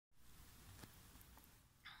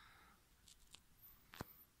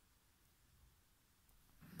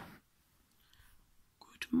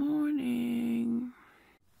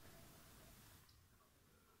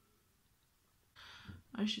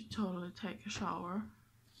I should totally take a shower.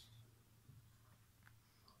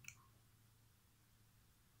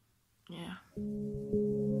 Yeah.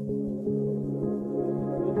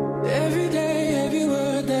 Every day, every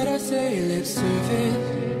word that I say, let's serve it.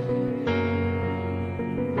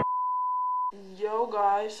 Yo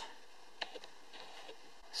guys.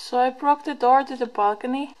 So I broke the door to the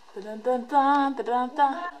balcony. Dun, dun, dun, dun, dun,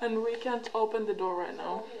 dun. And we can't open the door right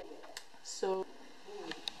now. So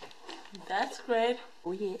that's great.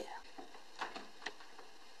 Oh yeah.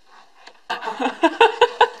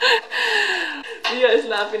 Mia is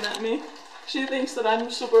laughing at me. She thinks that I'm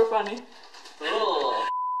super funny. Oh.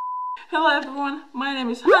 Hello everyone, my name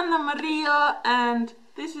is Hanna-Maria and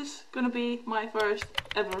this is gonna be my first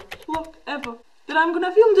ever vlog ever that I'm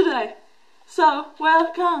gonna film today. So,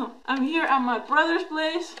 welcome! I'm here at my brother's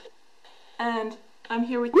place and I'm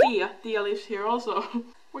here with Tia. Tia lives here also.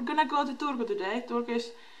 We're gonna go to Turku today. Turku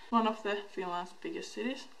is one of the Finland's biggest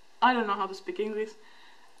cities. I don't know how to speak English.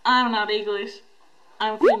 I'm not English.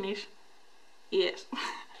 I'm Finnish. Yes.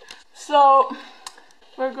 So,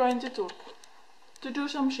 we're going to Turku to do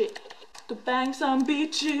some shit. To bang some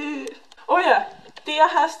bitches. Oh yeah, Tia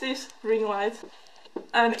has this ring light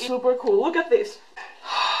and it's super cool. Look at this.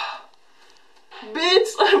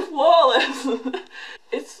 Bits are flawless.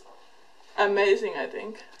 It's amazing, I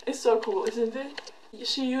think. It's so cool, isn't it?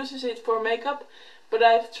 She uses it for makeup, but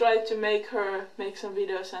I've tried to make her make some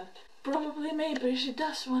videos and probably maybe she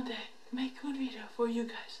does one day make one video for you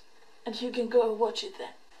guys. And you can go watch it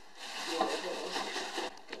then.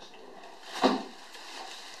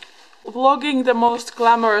 Vlogging the most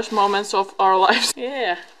glamorous moments of our lives.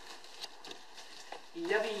 Yeah.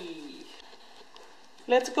 Yummy.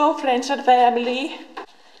 Let's go, friends and family.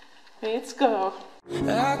 Let's go.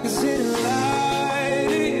 I can sit and lie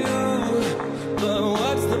to you, but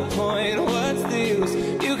what's the point? What's the use?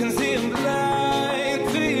 You can see I'm blind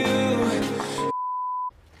for you.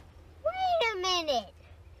 Wait a minute.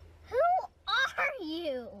 Who are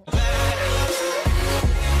you?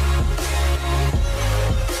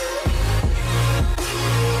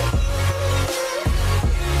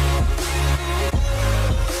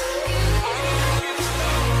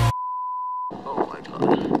 Oh my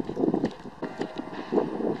god.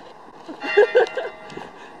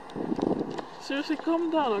 Seriously,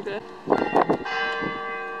 calm down, okay?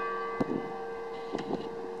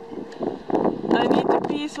 I need to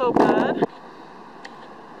pee so bad.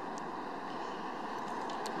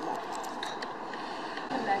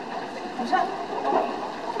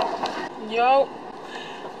 Yo.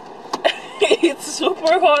 It's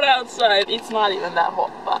super hot outside. It's not even that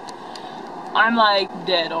hot, but I'm like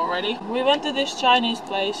dead already. We went to this Chinese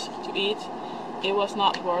place to eat. It was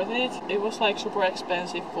not worth it. It was like super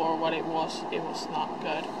expensive for what it was. It was not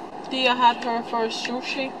good. Tia had her first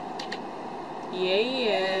sushi.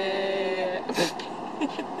 Yeah.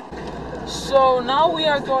 So now we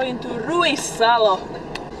are going to Ruissalo.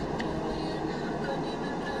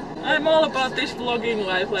 I'm all about this vlogging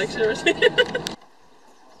life, like seriously.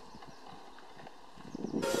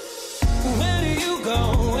 Where do you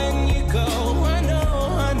go when you go?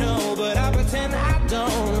 I know, but I pretend I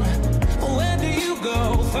don't. Where do you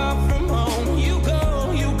go? Far from home. You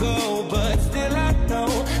go, but still I know.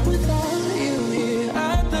 Without you here,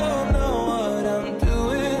 I don't know what I'm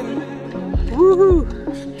doing. Woohoo!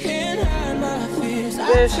 Can't hide my fears.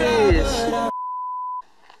 There she is.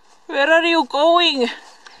 Where are you going?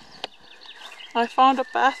 I found a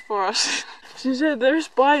path for us. She said there's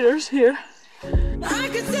spiders here. I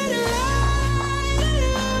could sit and lie to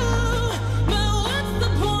you, but what's the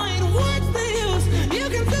point? What's the use? You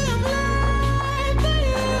can say I'm lying to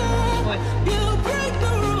you. You break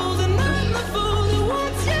the rules and I'm the fool who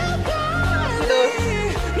wants you gone.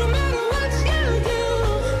 No matter what you do,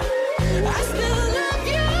 I still love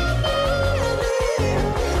you more than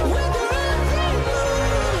with the right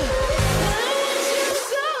mood. I want you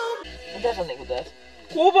so. Mitä sä niinku teet?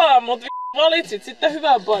 Kuvaa, mut valitsit sitten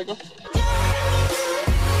hyvän paikan.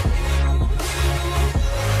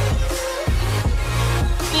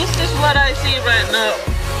 This is what I see right now.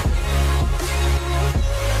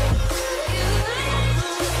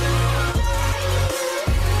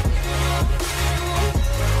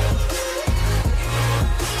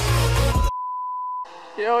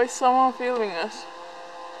 Yo, is someone filming us?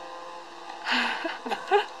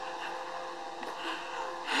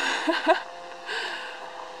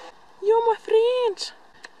 You're my friends.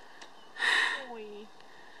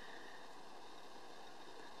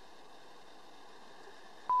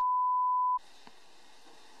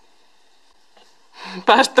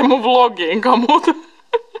 Pääsitte mun vlogiin, kamut.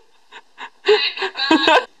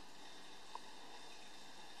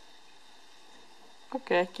 Okei.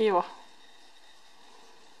 Okei, kiva.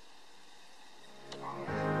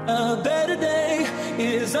 A better day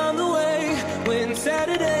is on the way. When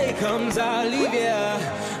Saturday comes, I'll leave ya.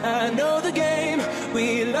 I know the game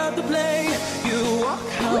we love to play. You walk,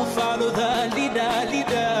 I'll follow the leader,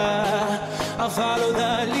 leader. I'll follow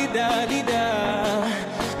the leader, leader.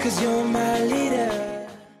 'Cause you're my